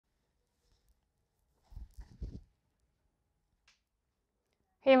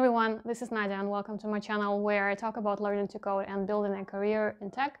Hey everyone, this is Nadia and welcome to my channel where I talk about learning to code and building a career in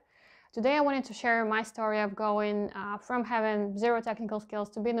tech. Today I wanted to share my story of going from having zero technical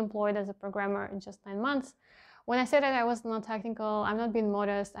skills to being employed as a programmer in just 9 months. When I say that I was non-technical, I'm not being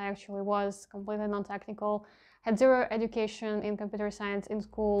modest. I actually was completely non-technical, had zero education in computer science in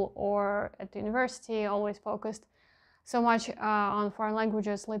school or at the university, always focused so much on foreign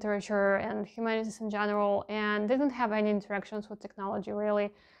languages, literature, and humanities in general, and didn't have any interactions with technology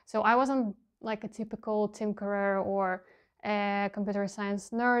really. So I wasn't like a typical tinkerer or a computer science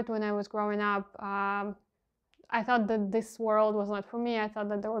nerd when I was growing up. I thought that this world was not for me. I thought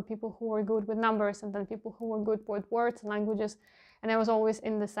that there were people who were good with numbers and then people who were good with words and languages, and I was always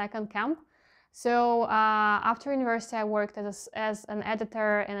in the second camp. So after university, I worked as an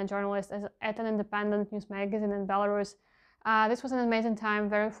editor and a journalist at an independent news magazine in Belarus. This was an amazing time,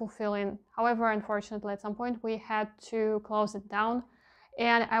 very fulfilling. However, unfortunately, at some point we had to close it down,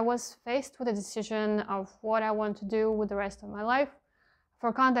 and I was faced with a decision of what I want to do with the rest of my life.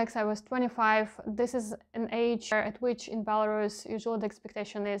 For context, I was 25. This is an age at which in Belarus, usually the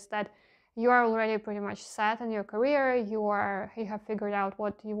expectation is that you are already pretty much set in your career, you have figured out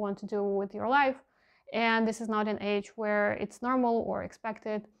what you want to do with your life, and this is not an age where it's normal or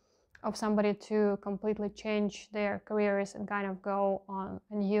expected of somebody to completely change their careers and kind of go on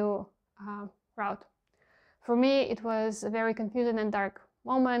a new route. For me, it was a very confusing and dark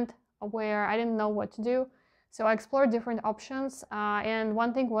moment where I didn't know what to do, so I explored different options, and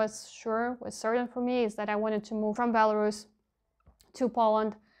one thing was certain for me is that I wanted to move from Belarus to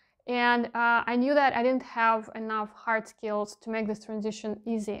Poland. And I knew that I didn't have enough hard skills to make this transition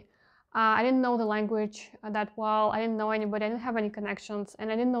easy. I didn't know the language that well, I didn't know anybody, I didn't have any connections,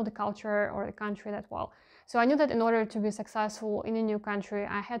 and I didn't know the culture or the country that well. So I knew that in order to be successful in a new country,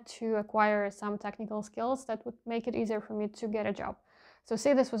 I had to acquire some technical skills that would make it easier for me to get a job. So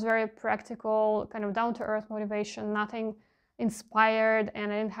see, this was very practical, kind of down-to-earth motivation, nothing inspired,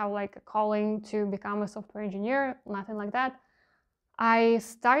 and I didn't have like a calling to become a software engineer, nothing like that. I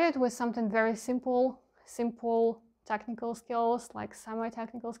started with something very simple technical skills, like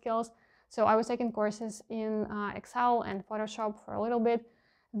semi-technical skills. So I was taking courses in Excel and Photoshop for a little bit.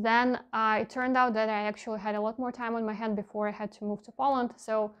 Then it turned out that I actually had a lot more time on my hand before I had to move to Poland.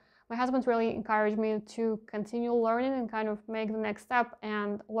 So my husband really encouraged me to continue learning and kind of make the next step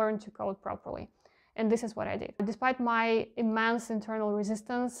and learn to code properly. And this is what I did. Despite my immense internal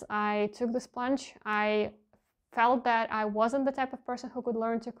resistance, I took this plunge. I felt that I wasn't the type of person who could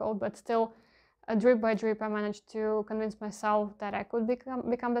learn to code, but still, drip by drip, I managed to convince myself that I could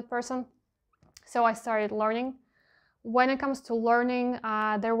become that person. So I started learning. When it comes to learning,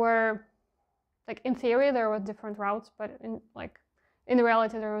 there were, like in theory, there were different routes, but in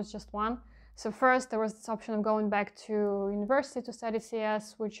reality, there was just one. So first, there was this option of going back to university to study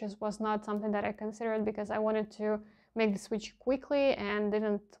CS, which was not something that I considered because I wanted to make the switch quickly and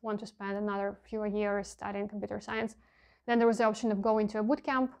didn't want to spend another few years studying computer science. Then there was the option of going to a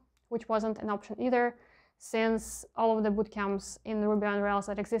bootcamp, which wasn't an option either, since all of the bootcamps in Ruby on Rails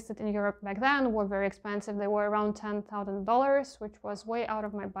that existed in Europe back then were very expensive. They were around $10,000, which was way out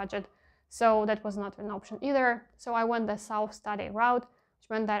of my budget. So that was not an option either. So I went the self-study route, which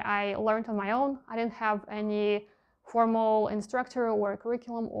meant that I learned on my own. I didn't have any formal instructor or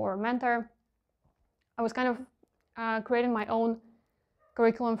curriculum or mentor. I was kind of creating my own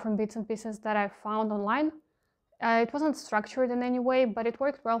curriculum from bits and pieces that I found online. It wasn't structured in any way, but it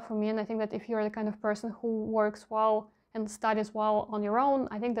worked well for me, and I think that if you're the kind of person who works well and studies well on your own,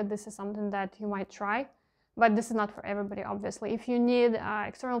 I think that this is something that you might try. But this is not for everybody, obviously. If you need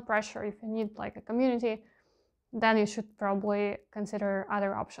external pressure, if you need like a community, then you should probably consider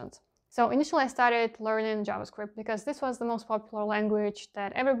other options. So initially I started learning JavaScript because this was the most popular language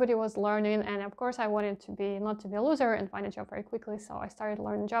that everybody was learning, and of course I wanted to not to be a loser and find a job very quickly, so I started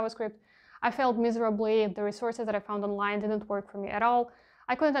learning JavaScript. I failed miserably. The resources that I found online didn't work for me at all.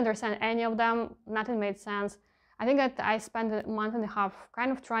 I couldn't understand any of them. Nothing made sense. I think that I spent a month and a half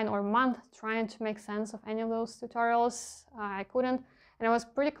kind of trying to make sense of any of those tutorials. I couldn't, and I was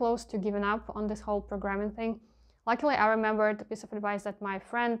pretty close to giving up on this whole programming thing. Luckily, I remembered a piece of advice that my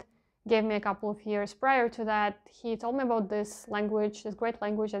friend gave me a couple of years prior to that. He told me about this language, this great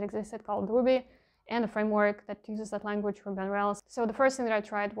language that existed called Ruby, and a framework that uses that language, Ruby on Rails. So the first thing that I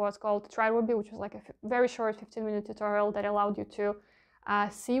tried was called Try Ruby, which was like a very short 15-minute tutorial that allowed you to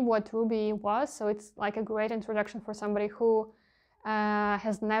see what Ruby was. So it's like a great introduction for somebody who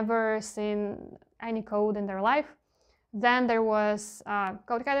has never seen any code in their life. Then there was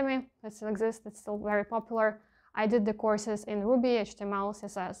Code Academy, that still exists, it's still very popular. I did the courses in Ruby, HTML,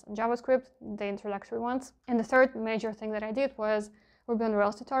 CSS, and JavaScript, the introductory ones. And the third major thing that I did was Ruby on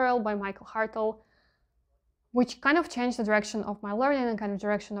Rails tutorial by Michael Hartle, which kind of changed the direction of my learning and kind of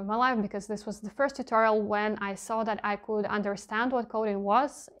direction of my life, because this was the first tutorial when I saw that I could understand what coding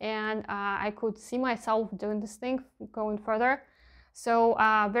was, and I could see myself doing this thing going further. So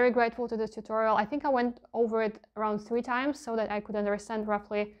very grateful to this tutorial. I think I went over it around 3 times so that I could understand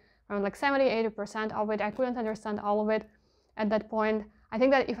roughly around like 70–80% of it. I couldn't understand all of it at that point. I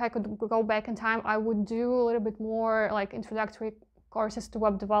think that if I could go back in time, I would do a little bit more like introductory courses to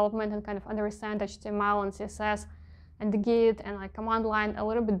web development and kind of understand HTML and CSS and the Git and like command line a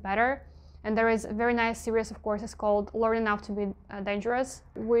little bit better. And there is a very nice series of courses called Learn Enough to Be Dangerous,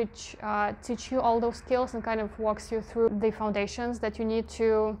 which teach you all those skills and kind of walks you through the foundations that you need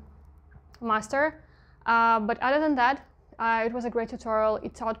to master. But other than that, it was a great tutorial.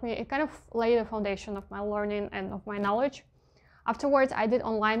 It taught me, it kind of laid a foundation of my learning and of my knowledge. Afterwards, I did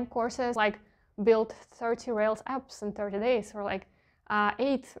online courses like build 30 Rails apps in 30 days, or like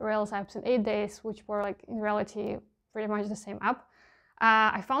 8 Rails apps in 8 days, which were like in reality pretty much the same app.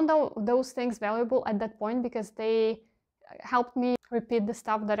 I found those things valuable at that point because they helped me repeat the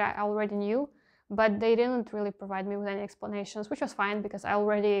stuff that I already knew, but they didn't really provide me with any explanations, which was fine because I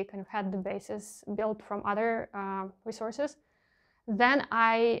already kind of had the basis built from other resources. Then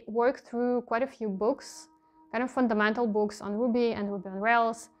I worked through quite a few books, kind of fundamental books on Ruby and Ruby on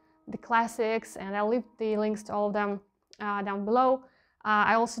Rails, the classics, and I'll leave the links to all of them down below.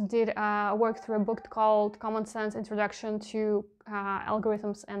 I also did work through a book called Common Sense Introduction to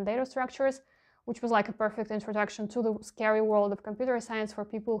Algorithms and Data Structures, which was like a perfect introduction to the scary world of computer science for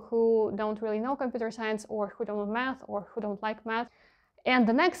people who don't really know computer science, or who don't know math, or who don't like math. And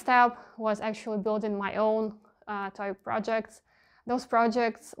the next step was actually building my own toy projects. Those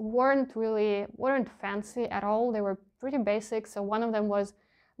projects weren't fancy at all. They were pretty basic. So one of them was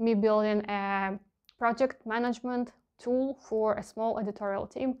me building a project management tool for a small editorial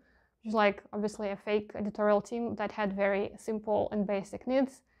team, which is like obviously a fake editorial team that had very simple and basic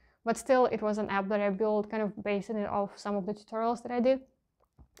needs, but still it was an app that I built kind of basing it off some of the tutorials that I did,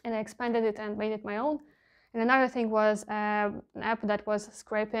 and I expanded it and made it my own. And another thing was an app that was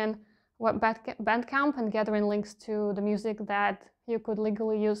scraping Bandcamp and gathering links to the music that you could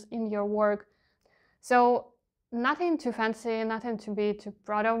legally use in your work. So nothing too fancy, nothing to be too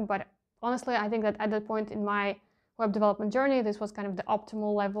proud of, but honestly I think that at that point in my web development journey, this was kind of the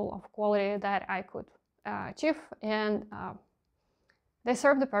optimal level of quality that I could achieve, and they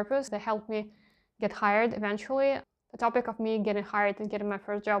served the purpose. They helped me get hired eventually. The topic of me getting hired and getting my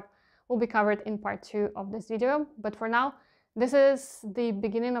first job will be covered in part 2 of this video, but for now, this is the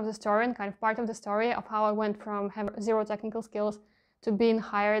beginning of the story and kind of part of the story of how I went from having 0 technical skills to being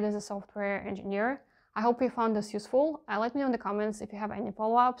hired as a software engineer. I hope you found this useful. Let me know in the comments if you have any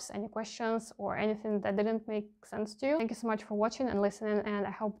follow-ups, any questions, or anything that didn't make sense to you. Thank you so much for watching and listening, and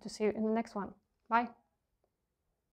I hope to see you in the next one. Bye!